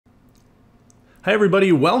Hi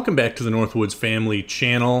everybody, welcome back to the Northwoods Family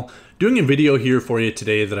channel. Doing a video here for you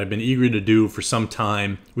today that I've been eager to do for some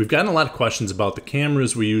time. We've gotten a lot of questions about the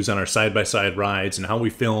cameras we use on our side-by-side rides and how we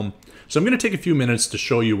film. So I'm going to take a few minutes to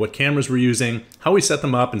show you what cameras we're using, how we set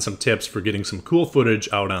them up, and some tips for getting some cool footage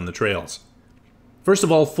out on the trails. First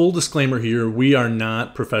of all, full disclaimer here, we are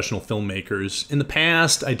not professional filmmakers. In the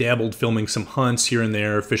past, I dabbled filming some hunts here and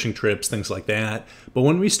there, fishing trips, things like that. But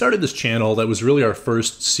when we started this channel, that was really our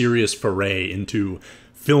first serious foray into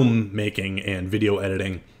filmmaking and video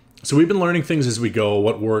editing. So we've been learning things as we go,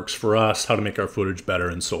 what works for us, how to make our footage better,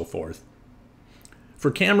 and so forth.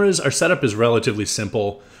 For cameras, our setup is relatively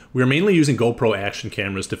simple. We are mainly using GoPro action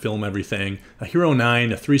cameras to film everything, a Hero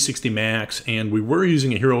 9, a 360 Max, and we were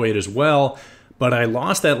using a Hero 8 as well. But I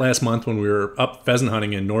lost that last month when we were up pheasant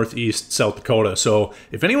hunting in northeast South Dakota. So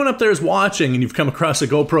if anyone up there is watching and you've come across a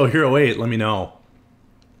GoPro Hero 8, let me know.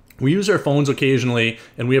 We use our phones occasionally,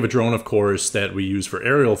 and we have a drone, of course, that we use for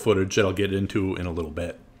aerial footage that I'll get into in a little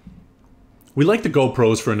bit. We like the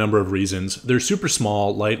GoPros for a number of reasons. They're super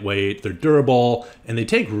small, lightweight, they're durable, and they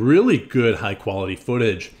take really good high-quality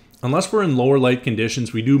footage. Unless we're in lower light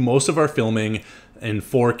conditions, we do most of our filming in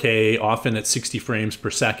 4K, often at 60 frames per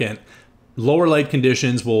second. Lower light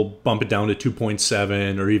conditions will bump it down to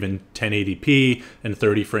 2.7 or even 1080p and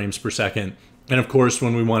 30 frames per second. And of course,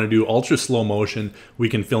 when we want to do ultra slow motion, we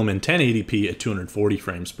can film in 1080p at 240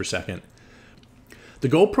 frames per second. The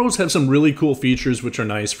GoPros have some really cool features which are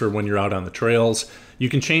nice for when you're out on the trails. You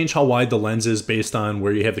can change how wide the lens is based on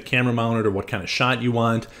where you have the camera mounted or what kind of shot you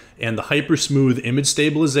want. And the hyper smooth image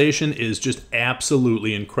stabilization is just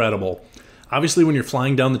absolutely incredible. Obviously, when you're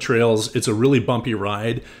flying down the trails, it's a really bumpy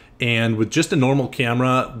ride. And with just a normal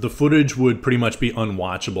camera, the footage would pretty much be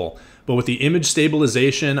unwatchable. But with the image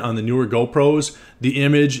stabilization on the newer GoPros, the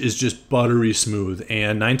image is just buttery smooth.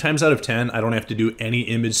 And 9 times out of 10, I don't have to do any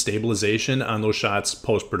image stabilization on those shots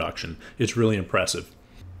post-production. It's really impressive.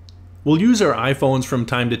 We'll use our iPhones from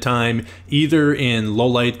time to time, either in low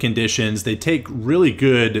light conditions. They take really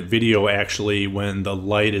good video actually when the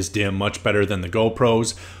light is dim, much better than the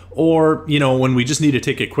GoPros. Or, you know, when we just need to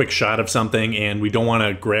take a quick shot of something and we don't want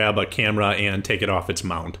to grab a camera and take it off its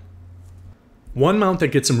mount. One mount that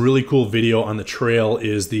gets some really cool video on the trail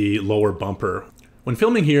is the lower bumper. When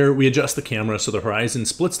filming here, we adjust the camera so the horizon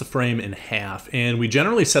splits the frame in half, and we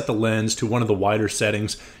generally set the lens to one of the wider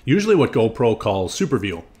settings, usually what GoPro calls Super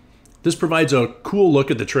View. This provides a cool look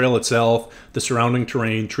at the trail itself, the surrounding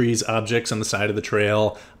terrain, trees, objects on the side of the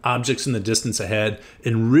trail, objects in the distance ahead,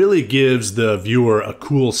 and really gives the viewer a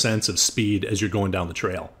cool sense of speed as you're going down the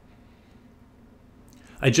trail.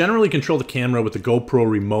 I generally control the camera with the GoPro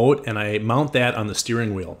remote, and I mount that on the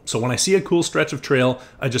steering wheel. So when I see a cool stretch of trail,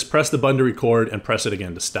 I just press the button to record and press it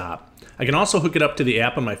again to stop. I can also hook it up to the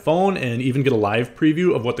app on my phone and even get a live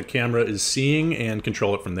preview of what the camera is seeing and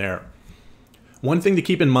control it from there. One thing to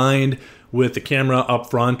keep in mind with the camera up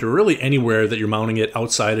front, or really anywhere that you're mounting it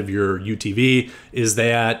outside of your UTV, is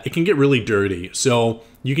that it can get really dirty. So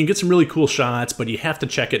you can get some really cool shots, but you have to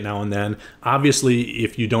check it now and then. Obviously,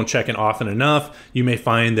 if you don't check it often enough, you may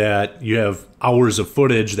find that you have hours of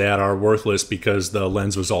footage that are worthless because the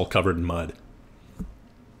lens was all covered in mud.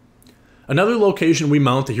 Another location we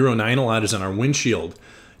mount the Hero 9 a lot is on our windshield.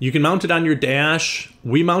 You can mount it on your dash.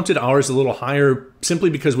 We mounted ours a little higher simply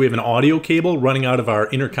because we have an audio cable running out of our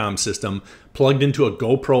intercom system plugged into a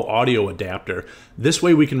GoPro audio adapter. This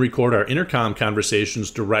way we can record our intercom conversations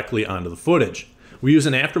directly onto the footage. We use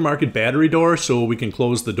an aftermarket battery door so we can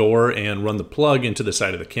close the door and run the plug into the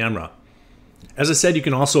side of the camera. As I said, you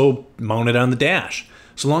can also mount it on the dash.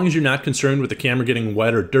 So long as you're not concerned with the camera getting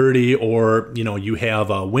wet or dirty, or you have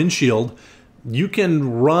a windshield, you can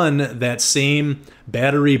run that same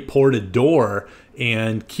battery ported door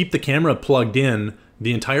and keep the camera plugged in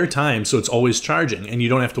the entire time so it's always charging and you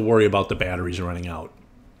don't have to worry about the batteries running out.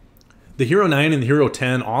 The Hero 9 and the Hero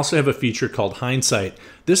 10 also have a feature called hindsight.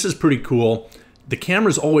 This is pretty cool. The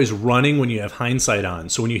camera's always running when you have hindsight on,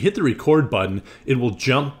 so when you hit the record button, it will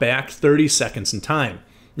jump back 30 seconds in time.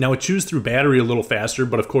 Now it chews through battery a little faster,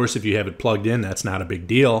 but of course if you have it plugged in, that's not a big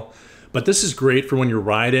deal. But this is great for when you're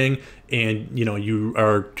riding and you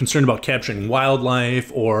are concerned about capturing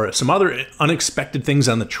wildlife or some other unexpected things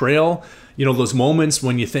on the trail. Those moments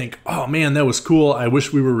when you think, oh man, that was cool, I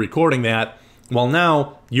wish we were recording that. Well,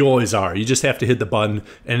 now you always are. You just have to hit the button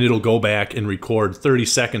and it'll go back and record 30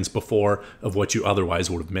 seconds before of what you otherwise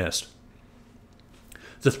would have missed.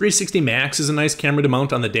 The 360 Max is a nice camera to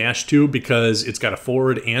mount on the dash too because it's got a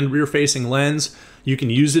forward and rear facing lens. You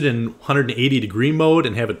can use it in 180 degree mode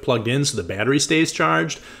and have it plugged in so the battery stays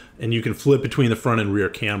charged, and you can flip between the front and rear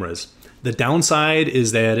cameras. The downside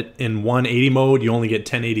is that in 180 mode, you only get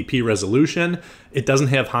 1080p resolution. It doesn't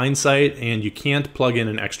have hindsight, and you can't plug in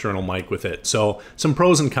an external mic with it. So some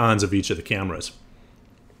pros and cons of each of the cameras.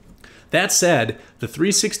 That said, the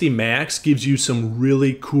 360 Max gives you some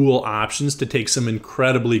really cool options to take some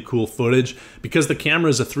incredibly cool footage because the camera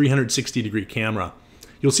is a 360-degree camera.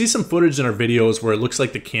 You'll see some footage in our videos where it looks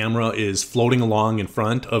like the camera is floating along in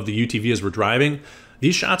front of the UTV as we're driving.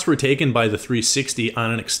 These shots were taken by the 360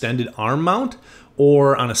 on an extended arm mount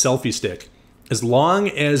or on a selfie stick. As long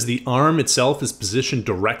as the arm itself is positioned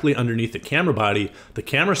directly underneath the camera body, the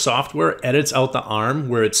camera software edits out the arm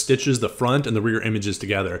where it stitches the front and the rear images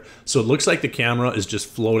together. So it looks like the camera is just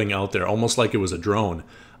floating out there, almost like it was a drone.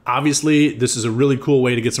 Obviously, this is a really cool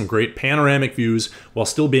way to get some great panoramic views while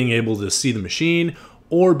still being able to see the machine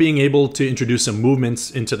or being able to introduce some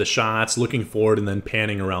movements into the shots, looking forward and then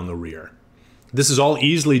panning around the rear. This is all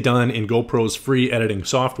easily done in GoPro's free editing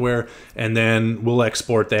software, and then we'll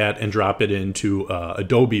export that and drop it into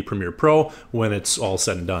Adobe Premiere Pro when it's all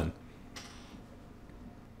said and done.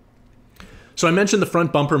 So I mentioned the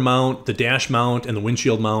front bumper mount, the dash mount, and the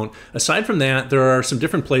windshield mount. Aside from that, there are some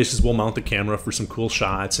different places we'll mount the camera for some cool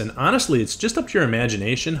shots, and honestly, it's just up to your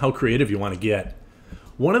imagination how creative you want to get.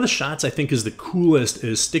 One of the shots I think is the coolest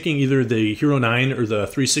is sticking either the Hero 9 or the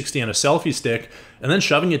 360 on a selfie stick and then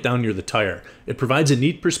shoving it down near the tire. It provides a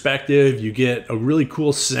neat perspective, you get a really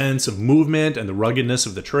cool sense of movement and the ruggedness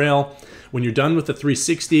of the trail. When you're done with the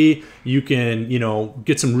 360, you can,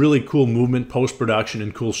 get some really cool movement post-production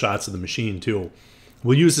and cool shots of the machine too.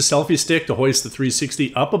 We'll use the selfie stick to hoist the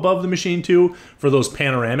 360 up above the machine too for those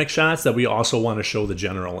panoramic shots that we also want to show the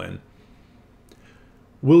General in.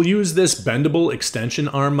 We'll use this bendable extension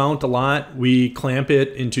arm mount a lot. We clamp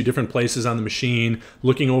it into different places on the machine,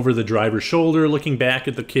 looking over the driver's shoulder, looking back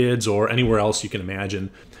at the kids, or anywhere else you can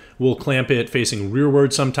imagine. We'll clamp it facing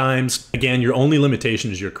rearward sometimes. Again, your only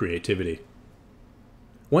limitation is your creativity.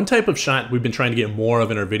 One type of shot we've been trying to get more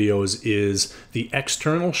of in our videos is the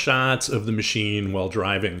external shots of the machine while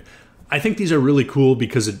driving. I think these are really cool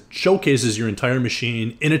because it showcases your entire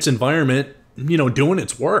machine in its environment, doing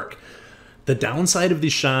its work. The downside of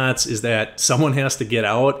these shots is that someone has to get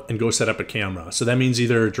out and go set up a camera. So that means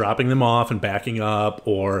either dropping them off and backing up,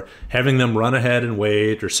 or having them run ahead and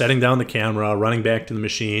wait, or setting down the camera, running back to the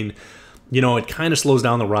machine. It kind of slows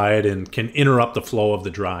down the ride and can interrupt the flow of the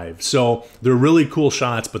drive. So they're really cool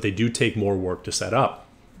shots, but they do take more work to set up.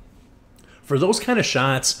 For those kind of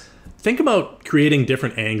shots, think about creating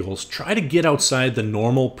different angles. Try to get outside the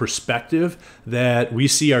normal perspective that we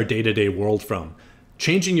see our day-to-day world from.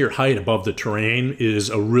 Changing your height above the terrain is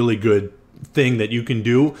a really good thing that you can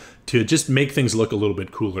do to just make things look a little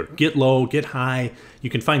bit cooler. Get low, get high. You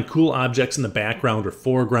can find cool objects in the background or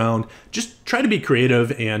foreground. Just try to be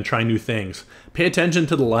creative and try new things. Pay attention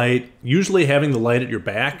to the light. Usually having the light at your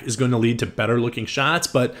back is going to lead to better looking shots,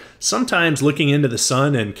 but sometimes looking into the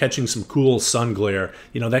sun and catching some cool sun glare,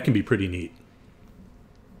 that can be pretty neat.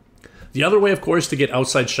 The other way, of course, to get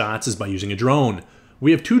outside shots is by using a drone.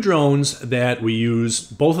 We have two drones that we use.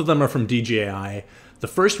 Both of them are from DJI. The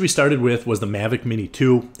first we started with was the Mavic Mini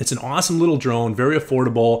 2. It's an awesome little drone, very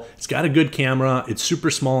affordable. It's got a good camera. It's super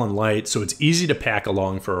small and light, so it's easy to pack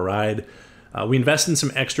along for a ride. We invested in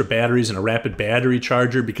some extra batteries and a rapid battery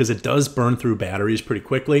charger because it does burn through batteries pretty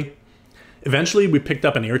quickly. Eventually, we picked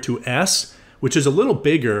up an Air2s, which is a little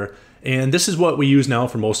bigger, and this is what we use now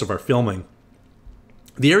for most of our filming.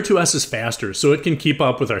 The Air2s is faster, so it can keep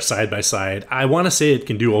up with our side-by-side. I want to say it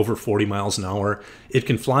can do over 40 miles an hour. It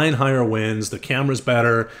can fly in higher winds, the camera's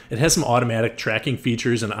better, it has some automatic tracking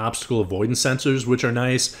features and obstacle avoidance sensors, which are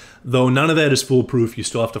nice, though none of that is foolproof, you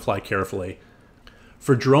still have to fly carefully.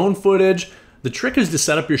 For drone footage, the trick is to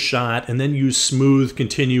set up your shot and then use smooth,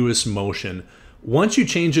 continuous motion. Once you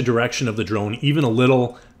change the direction of the drone even a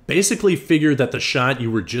little, basically figure that the shot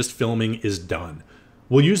you were just filming is done.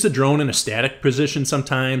 We'll use the drone in a static position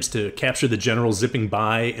sometimes to capture the General zipping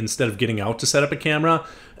by instead of getting out to set up a camera.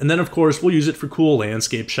 And then of course we'll use it for cool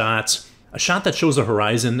landscape shots. A shot that shows the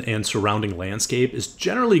horizon and surrounding landscape is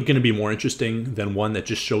generally going to be more interesting than one that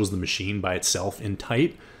just shows the machine by itself in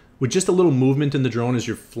tight. With just a little movement in the drone as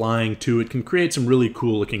you're flying too, it can create some really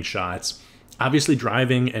cool looking shots. Obviously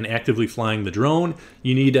driving and actively flying the drone,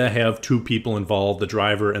 you need to have two people involved, the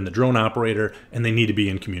driver and the drone operator, and they need to be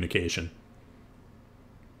in communication.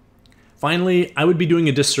 Finally, I would be doing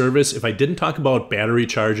a disservice if I didn't talk about battery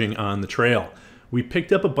charging on the trail. We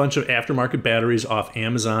picked up a bunch of aftermarket batteries off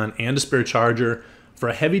Amazon and a spare charger. For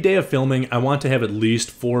a heavy day of filming, I want to have at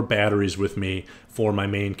least 4 batteries with me for my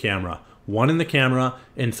main camera. 1 in the camera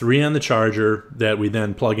and 3 on the charger that we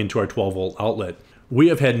then plug into our 12-volt outlet. We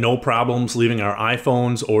have had no problems leaving our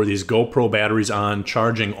iPhones or these GoPro batteries on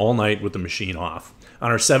charging all night with the machine off. On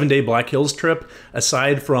our 7-day Black Hills trip,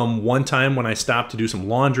 aside from one time when I stopped to do some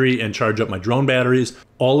laundry and charge up my drone batteries,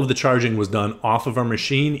 all of the charging was done off of our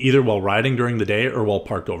machine, either while riding during the day or while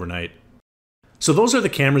parked overnight. So those are the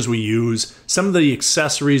cameras we use, some of the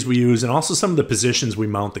accessories we use, and also some of the positions we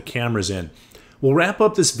mount the cameras in. We'll wrap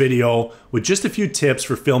up this video with just a few tips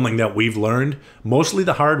for filming that we've learned, mostly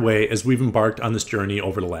the hard way as we've embarked on this journey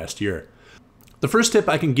over the last year. The first tip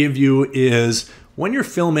I can give you is when you're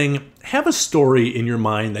filming, have a story in your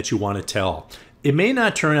mind that you want to tell. It may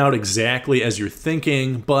not turn out exactly as you're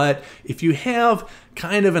thinking, but if you have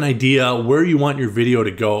kind of an idea where you want your video to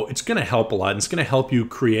go, it's going to help a lot. It's going to help you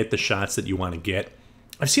create the shots that you want to get.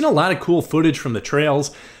 I've seen a lot of cool footage from the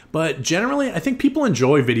trails, but generally I think people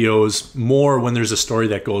enjoy videos more when there's a story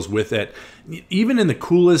that goes with it. Even in the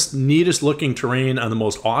coolest, neatest looking terrain on the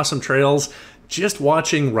most awesome trails, just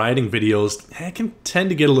watching riding videos can tend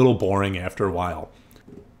to get a little boring after a while.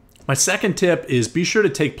 My second tip is be sure to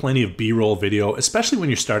take plenty of B-roll video, especially when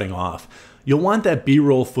you're starting off. You'll want that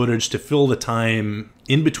B-roll footage to fill the time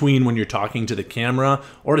in between when you're talking to the camera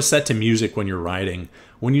or to set to music when you're riding.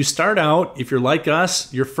 When you start out, if you're like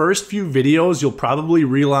us, your first few videos, you'll probably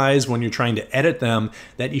realize when you're trying to edit them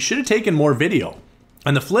that you should have taken more video.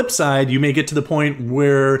 On the flip side, you may get to the point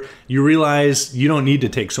where you realize you don't need to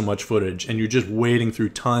take so much footage and you're just wading through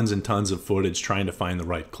tons and tons of footage trying to find the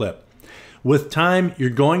right clip. With time, you're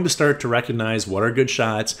going to start to recognize what are good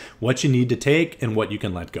shots, what you need to take, and what you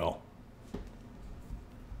can let go.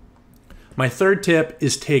 My third tip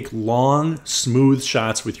is take long, smooth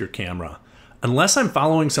shots with your camera. Unless I'm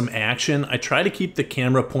following some action, I try to keep the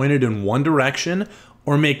camera pointed in one direction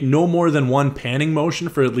or make no more than one panning motion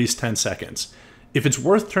for at least 10 seconds. If it's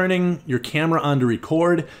worth turning your camera on to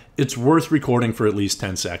record, it's worth recording for at least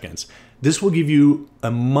 10 seconds. This will give you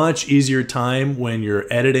a much easier time when you're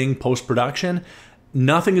editing post-production.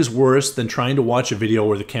 Nothing is worse than trying to watch a video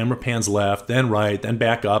where the camera pans left, then right, then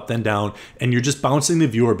back up, then down, and you're just bouncing the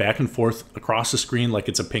viewer back and forth across the screen like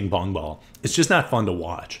it's a ping pong ball. It's just not fun to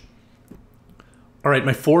watch. All right,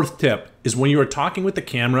 my fourth tip is when you are talking with the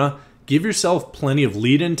camera, give yourself plenty of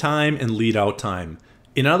lead-in time and lead-out time.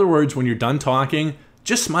 In other words, when you're done talking,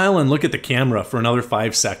 just smile and look at the camera for another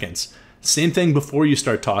 5 seconds. Same thing before you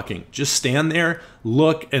start talking. Just stand there,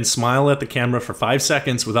 look, and smile at the camera for 5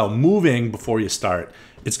 seconds without moving before you start.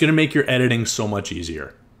 It's going to make your editing so much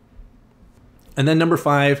easier. And then number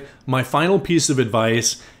 5, my final piece of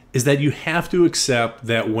advice is that you have to accept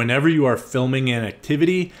that whenever you are filming an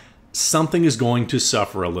activity, something is going to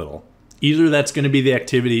suffer a little. Either that's going to be the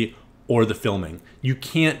activity or the filming. You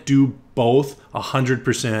can't do both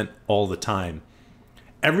 100% all the time.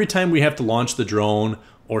 Every time we have to launch the drone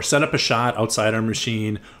or set up a shot outside our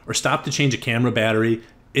machine or stop to change a camera battery,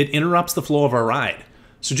 it interrupts the flow of our ride.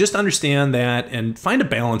 So just understand that and find a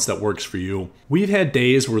balance that works for you. We've had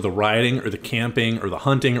days where the riding or the camping or the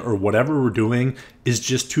hunting or whatever we're doing is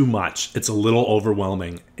just too much. It's a little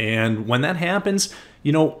overwhelming. And when that happens,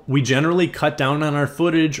 we generally cut down on our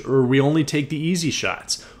footage or we only take the easy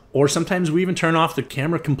shots. Or sometimes we even turn off the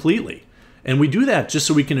camera completely. And we do that just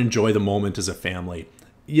so we can enjoy the moment as a family.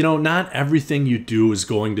 Not everything you do is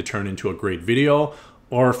going to turn into a great video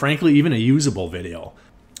or frankly, even a usable video.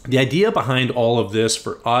 The idea behind all of this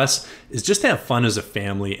for us is just to have fun as a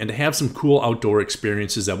family and to have some cool outdoor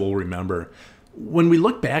experiences that we'll remember. When we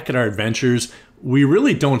look back at our adventures, we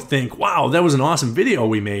really don't think, wow, that was an awesome video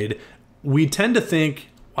we made. We tend to think,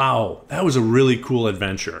 wow, that was a really cool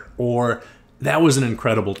adventure, or that was an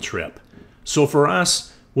incredible trip. So for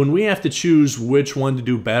us, when we have to choose which one to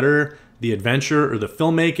do better, the adventure or the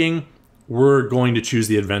filmmaking, we're going to choose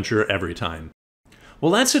the adventure every time.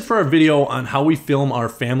 Well, that's it for our video on how we film our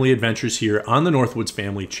family adventures here on the Northwoods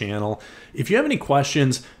Family channel. If you have any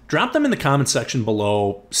questions, drop them in the comment section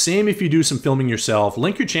below. Same if you do some filming yourself,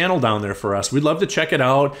 link your channel down there for us. We'd love to check it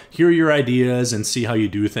out, hear your ideas, and see how you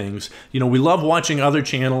do things. We love watching other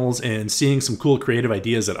channels and seeing some cool creative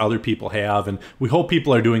ideas that other people have, and we hope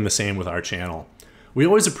people are doing the same with our channel. We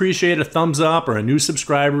always appreciate a thumbs up or a new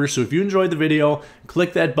subscriber, so if you enjoyed the video,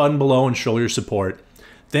 click that button below and show your support.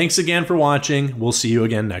 Thanks again for watching. We'll see you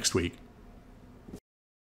again next week.